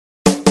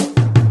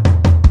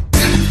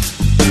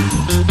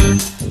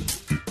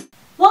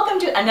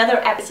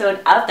another episode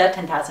of the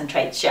 10,000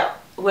 Trades Show,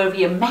 where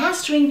we are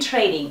mastering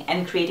trading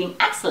and creating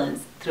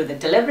excellence through the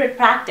deliberate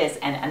practice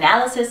and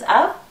analysis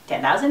of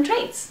 10,000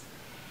 trades.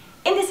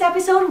 In this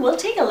episode, we'll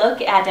take a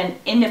look at an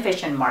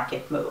inefficient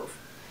market move.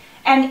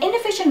 An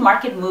inefficient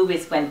market move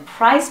is when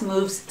price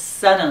moves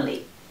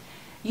suddenly.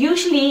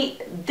 Usually,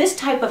 this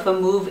type of a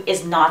move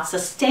is not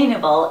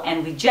sustainable,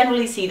 and we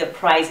generally see the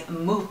price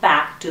move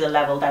back to the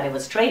level that it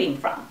was trading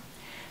from.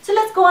 So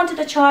let's go on to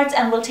the charts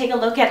and we'll take a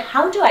look at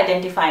how to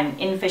identify an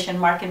inefficient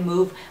market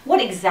move,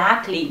 what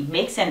exactly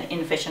makes an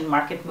inefficient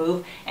market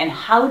move, and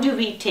how do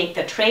we take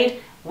the trade,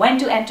 when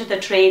to enter the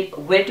trade,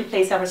 where to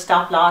place our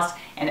stop loss,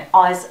 and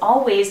as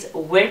always,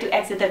 where to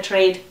exit the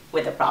trade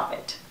with a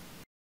profit.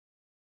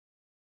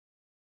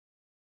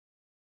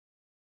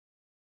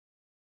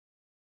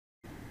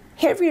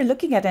 Here we are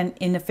looking at an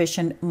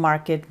inefficient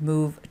market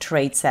move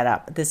trade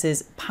setup. This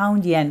is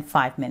pound yen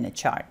 5-minute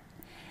chart.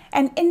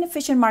 An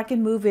inefficient market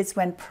move is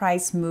when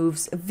price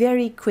moves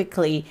very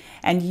quickly,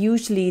 and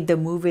usually the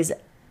move is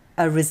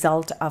a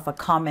result of a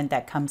comment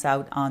that comes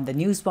out on the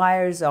news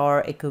wires, or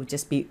it could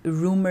just be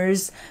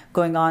rumors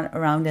going on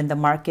around in the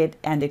market,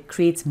 and it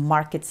creates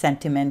market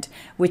sentiment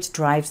which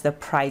drives the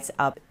price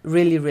up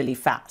really, really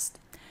fast.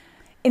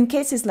 In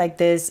cases like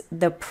this,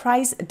 the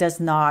price does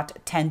not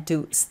tend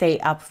to stay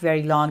up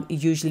very long.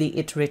 Usually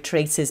it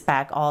retraces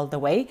back all the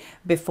way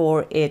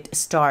before it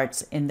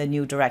starts in the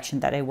new direction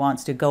that it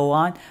wants to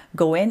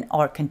go in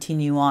or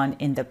continue on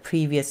in the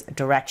previous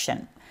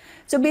direction.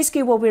 So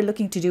basically what we're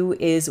looking to do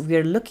is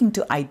we're looking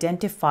to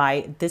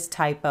identify this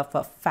type of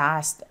a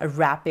fast,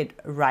 rapid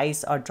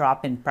rise or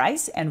drop in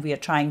price, and we are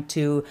trying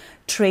to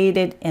trade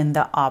it in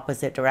the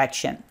opposite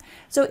direction.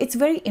 So it's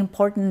very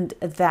important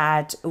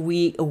that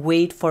we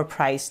wait for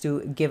price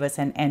to give us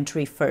an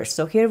entry first.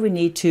 So here we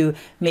need to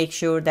make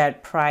sure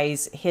that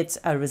price hits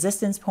a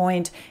resistance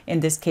point.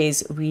 In this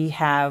case, we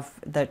have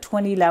the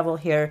 20 level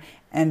here,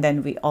 and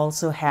then we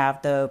also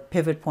have the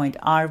pivot point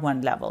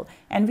R1 level.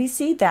 And we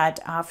see that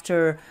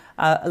after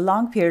a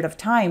long period of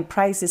time,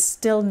 price is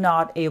still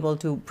not able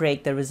to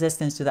break the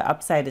resistance to the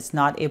upside. It's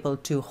not able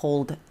to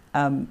hold,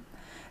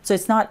 so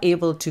it's not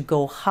able to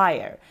go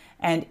higher.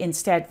 And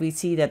instead, we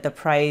see that the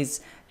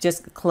price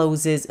just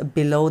closes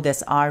below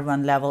this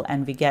R1 level,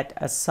 and we get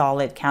a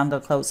solid candle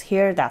close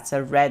here. That's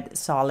a red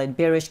solid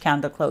bearish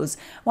candle close.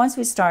 Once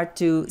we start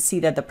to see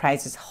that the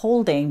price is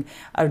holding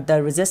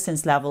the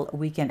resistance level,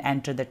 we can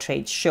enter the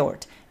trade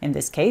short. In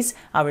this case,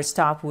 our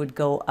stop would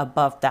go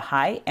above the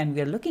high, and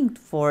we're looking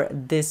for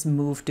this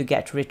move to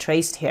get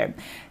retraced here.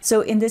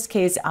 So in this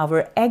case,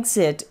 our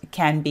exit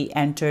can be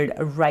entered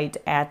right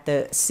at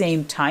the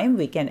same time.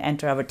 We can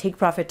enter our take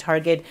profit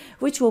target,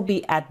 which will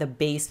be at the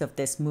base of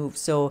this move.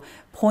 So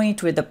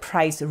point where the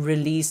price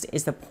released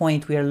is the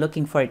point we are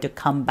looking for it to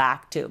come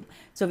back to.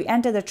 So we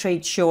enter the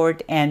trade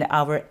short, and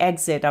our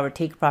exit, our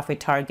take profit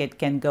target,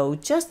 can go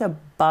just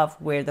above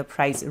where the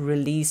price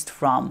released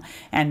from,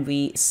 and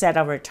we set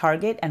our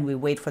target and we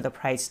wait for the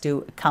price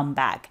to come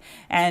back.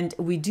 And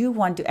we do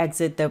want to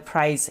exit the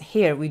price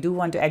here. We do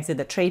want to exit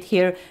the trade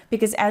here,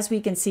 because as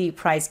we can see,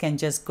 price can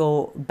just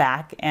go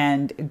back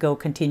and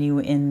continue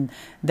in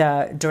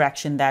the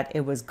direction that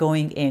it was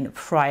going in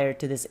prior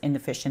to this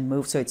inefficient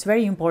move. So it's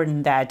very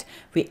important that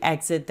we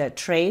exit the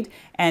trade.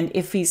 And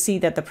if we see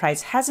that the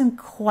price hasn't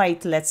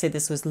quite, let's say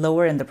this was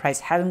lower and the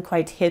price hadn't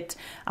quite hit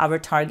our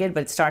target,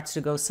 but it starts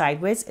to go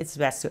sideways, it's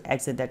best to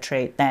exit the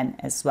trade then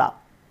as well.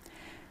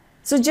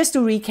 So just to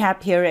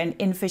recap here, an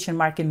inefficient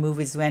market move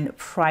is when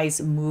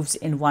price moves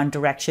in one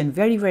direction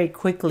very, very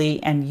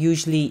quickly, and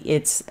usually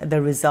it's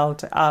the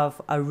result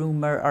of a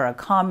rumor or a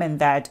comment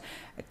that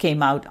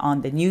came out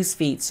on the news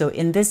feed. So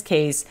in this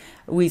case,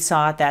 we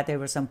saw that there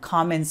were some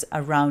comments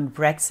around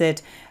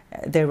Brexit.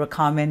 There were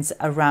comments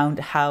around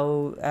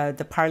how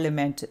the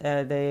Parliament,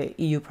 the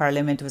EU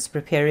Parliament, was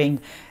preparing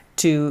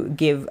to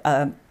give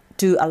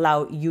to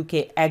allow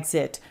UK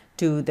exit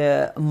to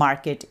the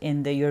market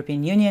in the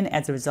European Union.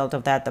 As a result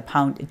of that, the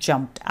pound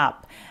jumped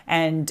up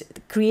and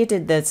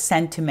created the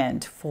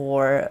sentiment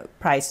for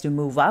price to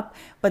move up.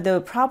 But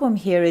the problem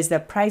here is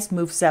that price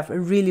moves up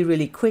really,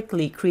 really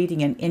quickly,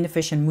 creating an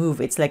inefficient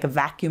move. It's like a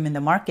vacuum in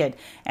the market,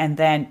 and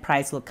then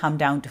price will come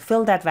down to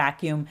fill that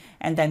vacuum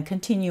and then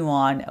continue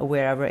on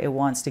wherever it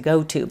wants to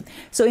go to.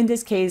 So in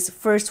this case,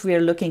 first we are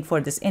looking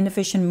for this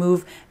inefficient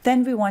move.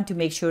 Then we want to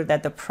make sure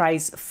that the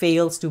price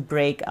fails to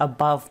break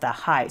above the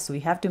high. So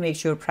we have to make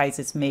sure price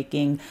is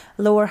making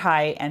lower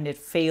high and it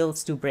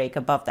fails to break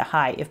above the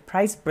high. If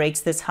price breaks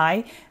this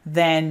high,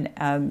 then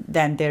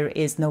there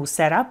is no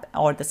setup,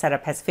 or the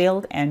setup has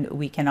failed and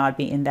we cannot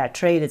be in that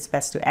trade. It's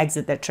best to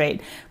exit the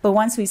trade. But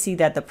once we see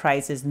that the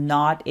price is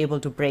not able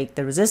to break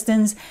the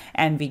resistance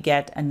and we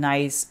get a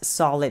nice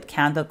solid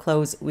candle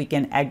close, we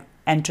can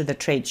enter the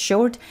trade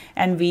short,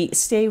 and we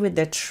stay with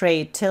the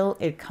trade till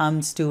it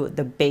comes to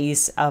the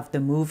base of the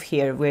move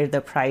here, where the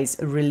price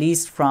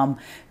released from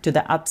to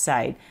the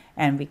upside,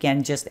 and we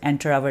can just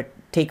enter our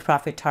take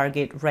profit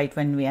target right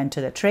when we enter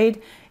the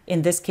trade.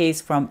 In this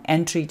case, from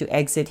entry to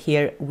exit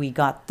here, we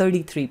got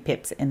 33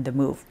 pips in the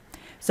move.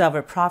 So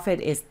our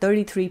profit is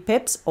 33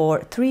 pips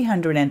or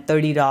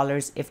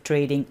 $330 if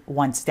trading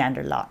one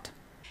standard lot.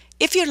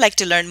 If you'd like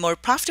to learn more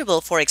profitable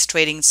Forex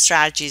trading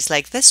strategies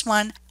like this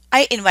one,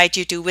 I invite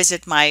you to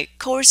visit my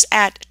course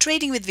at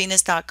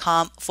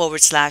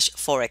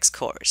tradingwithvenus.com/Forex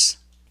course.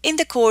 In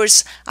the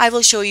course, I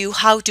will show you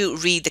how to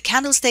read the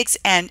candlesticks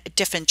and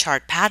different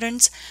chart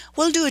patterns.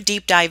 We'll do a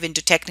deep dive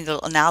into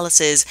technical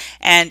analysis,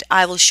 and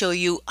I will show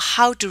you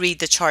how to read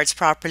the charts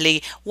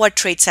properly, what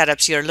trade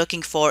setups you're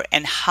looking for,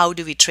 and how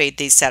do we trade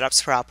these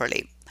setups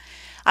properly.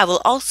 I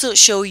will also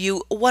show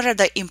you what are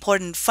the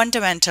important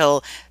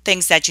fundamental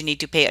things that you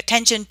need to pay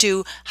attention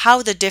to,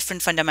 how the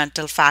different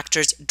fundamental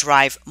factors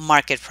drive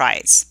market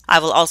price. I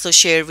will also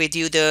share with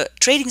you the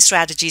trading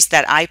strategies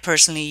that I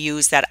personally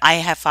use that I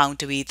have found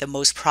to be the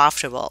most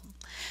profitable.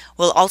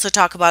 We'll also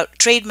talk about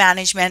trade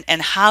management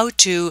and how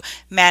to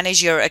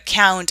manage your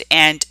account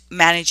and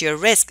manage your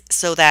risk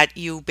so that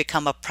you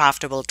become a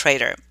profitable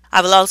trader.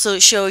 I will also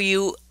show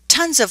you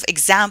tons of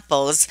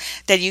examples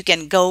that you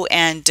can go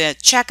and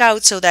check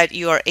out so that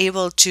you are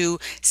able to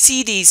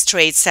see these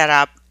trades set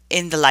up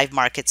in the live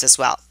markets as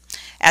well.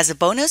 As a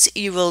bonus,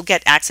 you will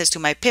get access to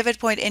my pivot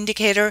point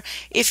indicator.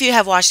 If you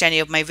have watched any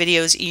of my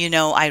videos, you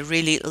know I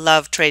really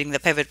love trading the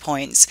pivot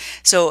points,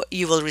 so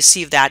you will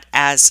receive that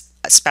as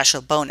a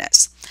special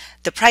bonus.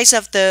 The price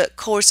of the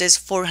course is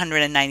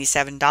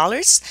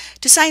 $497.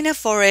 To sign up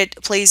for it,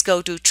 please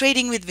go to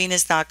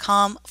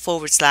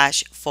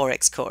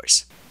tradingwithvenus.com/Forex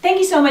course. Thank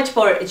you so much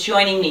for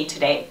joining me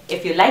today.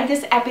 If you like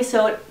this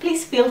episode,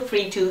 please feel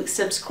free to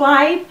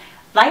subscribe,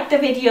 like the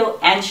video,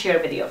 and share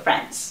with your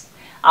friends.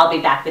 I'll be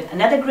back with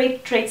another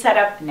great trade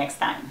setup next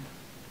time.